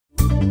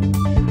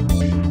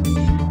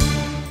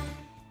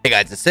Hey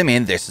guys, it's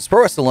Simeon. This is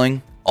Pro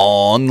Wrestling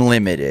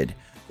Unlimited.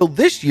 So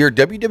this year,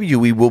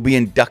 WWE will be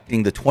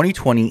inducting the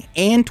 2020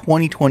 and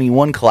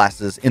 2021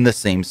 classes in the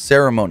same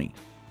ceremony.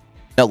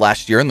 Now,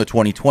 last year in the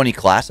 2020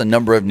 class, a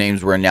number of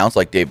names were announced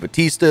like Dave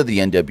Bautista, the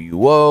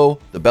NWO,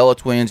 the Bella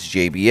Twins,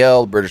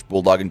 JBL, British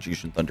Bulldog, and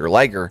Jushin Thunder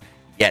Liger.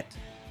 Yet,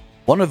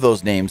 one of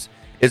those names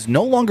is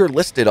no longer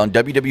listed on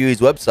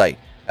WWE's website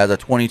as a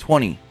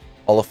 2020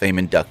 Hall of Fame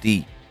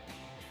inductee.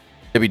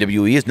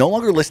 WWE is no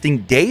longer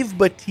listing Dave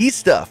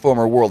Bautista,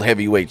 former World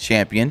Heavyweight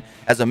Champion,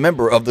 as a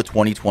member of the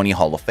 2020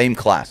 Hall of Fame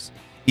class.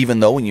 Even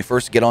though when you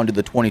first get onto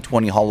the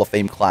 2020 Hall of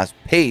Fame class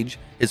page,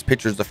 his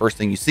picture is the first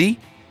thing you see,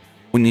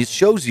 when it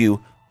shows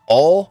you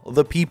all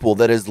the people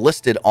that is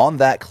listed on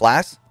that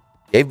class,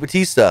 Dave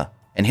Bautista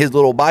and his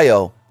little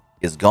bio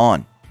is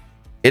gone.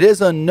 It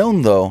is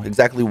unknown, though,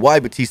 exactly why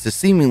Bautista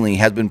seemingly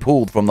has been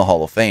pulled from the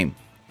Hall of Fame.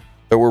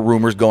 There were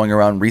rumors going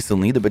around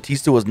recently that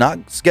Bautista was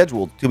not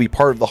scheduled to be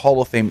part of the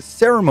Hall of Fame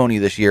ceremony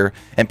this year,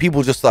 and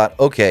people just thought,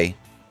 okay,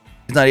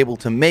 he's not able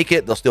to make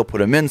it, they'll still put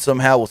him in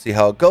somehow, we'll see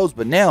how it goes,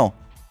 but now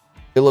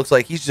it looks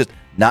like he's just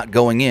not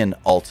going in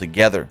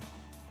altogether.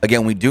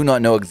 Again, we do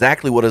not know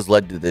exactly what has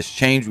led to this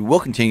change. We will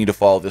continue to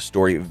follow this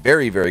story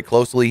very, very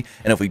closely,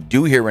 and if we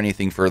do hear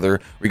anything further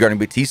regarding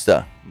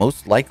Bautista,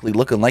 most likely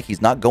looking like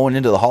he's not going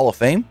into the Hall of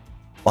Fame,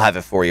 we'll have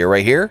it for you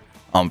right here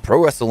on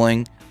Pro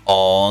Wrestling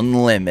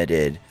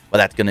Unlimited. Well,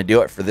 that's going to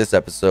do it for this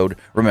episode.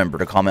 Remember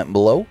to comment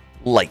below,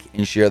 like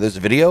and share this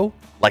video,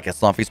 like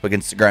us on Facebook,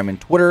 Instagram, and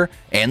Twitter,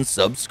 and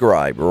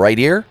subscribe right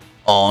here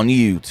on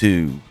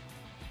YouTube.